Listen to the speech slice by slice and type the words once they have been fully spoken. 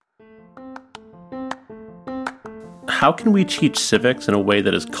How can we teach civics in a way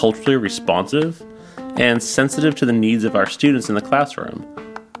that is culturally responsive and sensitive to the needs of our students in the classroom,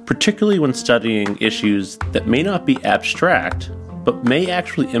 particularly when studying issues that may not be abstract, but may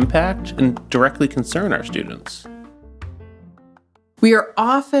actually impact and directly concern our students? We are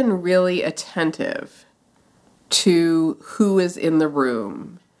often really attentive to who is in the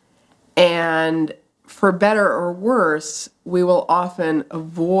room, and for better or worse, we will often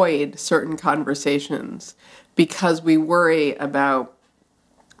avoid certain conversations because we worry about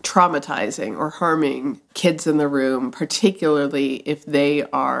traumatizing or harming kids in the room, particularly if they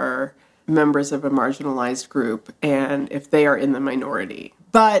are members of a marginalized group and if they are in the minority.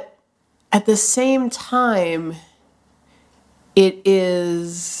 But at the same time, it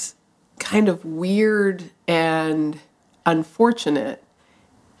is kind of weird and unfortunate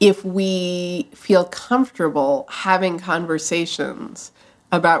if we feel comfortable having conversations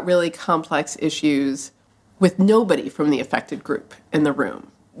about really complex issues with nobody from the affected group in the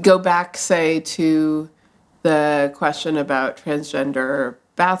room. Go back, say, to the question about transgender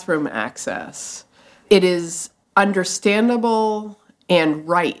bathroom access. It is understandable and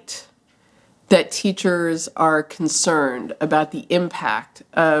right that teachers are concerned about the impact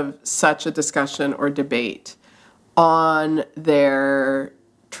of such a discussion or debate on their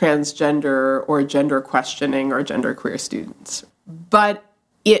transgender or gender questioning or genderqueer students. But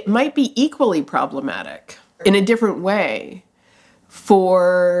it might be equally problematic in a different way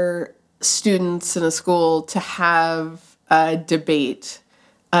for students in a school to have a debate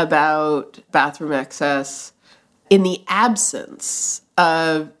about bathroom access in the absence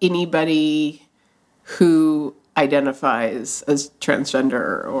of anybody who identifies as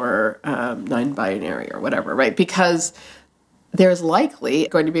transgender or non-binary or whatever, right? Because there's likely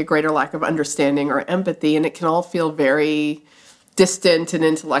going to be a greater lack of understanding or empathy, and it can all feel very distant and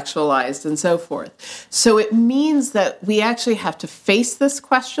intellectualized and so forth. So it means that we actually have to face this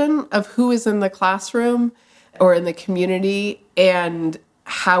question of who is in the classroom or in the community and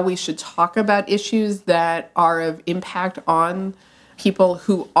how we should talk about issues that are of impact on people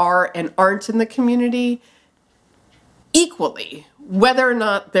who are and aren't in the community equally, whether or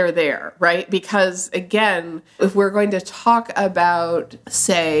not they're there, right? Because again, if we're going to talk about,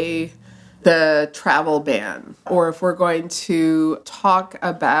 say, the travel ban, or if we're going to talk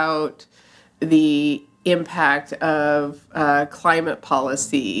about the impact of climate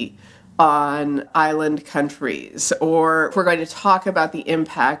policy on island countries, or if we're going to talk about the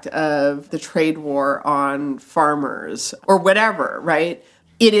impact of the trade war on farmers, or whatever, right?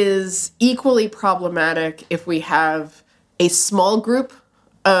 It is equally problematic if we have a small group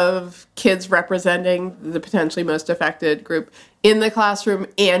of kids representing the potentially most affected group in the classroom,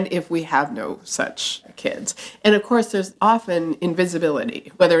 and if we have no such kids. And of course, there's often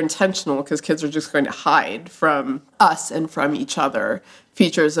invisibility, whether intentional, because kids are just going to hide from us and from each other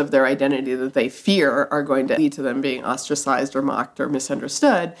features of their identity that they fear are going to lead to them being ostracized or mocked or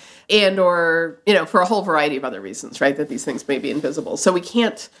misunderstood, and or, for a whole variety of other reasons, right, that these things may be invisible. So we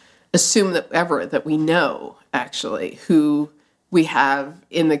can't assume that we know, actually, who we have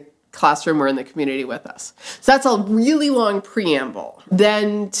in the classroom or in the community with us. So that's a really long preamble.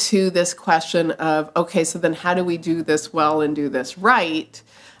 Then to this question of, okay, so then how do we do this well and do this right,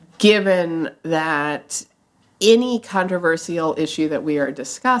 given that any controversial issue that we are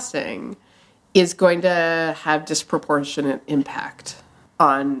discussing is going to have disproportionate impact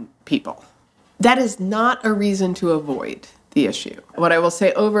on people. That is not a reason to avoid the issue. What I will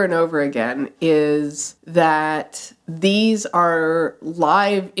say over and over again is that these are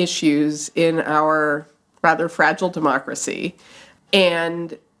live issues in our rather fragile democracy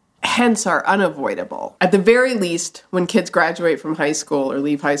and hence are unavoidable. At the very least, when kids graduate from high school or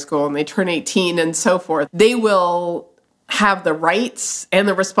leave high school and they turn 18 and so forth, they will have the rights and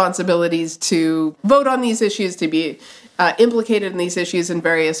the responsibilities to vote on these issues, to be implicated in these issues in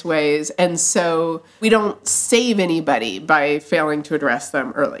various ways. And so we don't save anybody by failing to address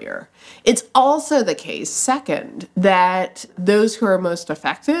them earlier. It's also the case, second, that those who are most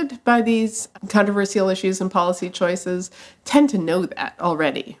affected by these controversial issues and policy choices tend to know that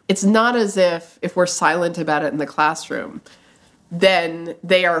already. It's not as if we're silent about it in the classroom, then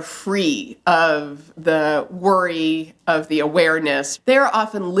they are free of the worry, of the awareness. They're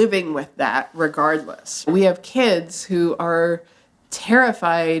often living with that regardless. We have kids who are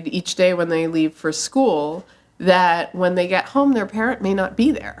terrified each day when they leave for school that when they get home, their parent may not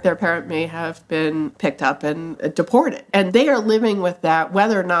be there. Their parent may have been picked up and deported. And they are living with that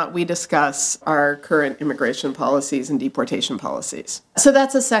whether or not we discuss our current immigration policies and deportation policies. So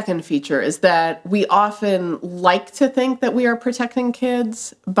that's a second feature, is that we often like to think that we are protecting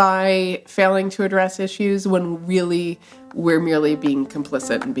kids by failing to address issues when really we're merely being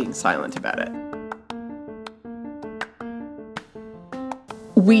complicit and being silent about it.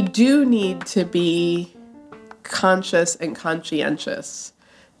 We do need to be conscious and conscientious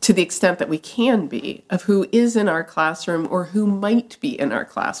to the extent that we can be of who is in our classroom or who might be in our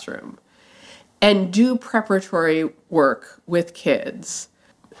classroom, and do preparatory work with kids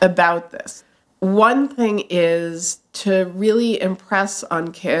about this. One thing is to really impress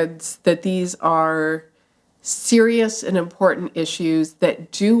on kids that these are serious and important issues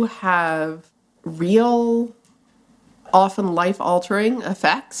that do have real, often life-altering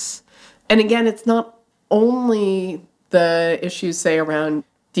effects. And again, it's not only the issues, say, around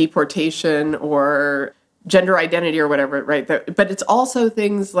deportation or gender identity or whatever, right? But it's also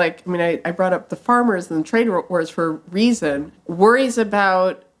things like, I brought up the farmers and the trade wars for a reason. Worries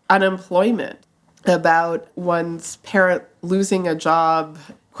about unemployment, about one's parent losing a job,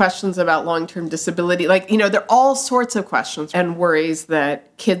 questions about long-term disability. There are all sorts of questions and worries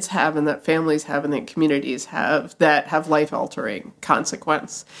that kids have and that families have and that communities have that have life-altering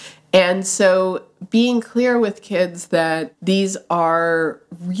consequence. And so being clear with kids that these are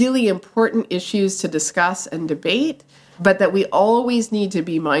really important issues to discuss and debate, but that we always need to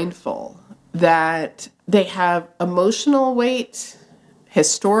be mindful that they have emotional weight,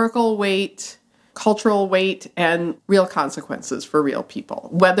 historical weight, cultural weight, and real consequences for real people,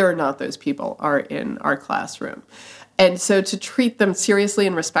 whether or not those people are in our classroom. And so to treat them seriously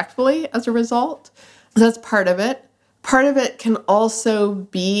and respectfully as a result, that's part of it. Part of it can also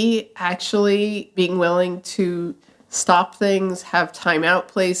be actually being willing to stop things, have timeout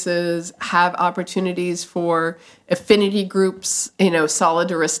places, have opportunities for affinity groups,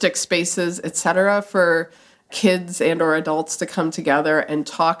 solidaristic spaces, etc., for kids and or adults to come together and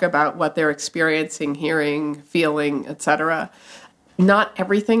talk about what they're experiencing, hearing, feeling, etc. Not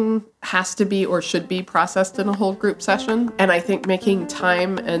everything has to be or should be processed in a whole group session. And I think making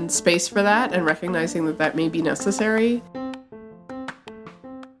time and space for that and recognizing that that may be necessary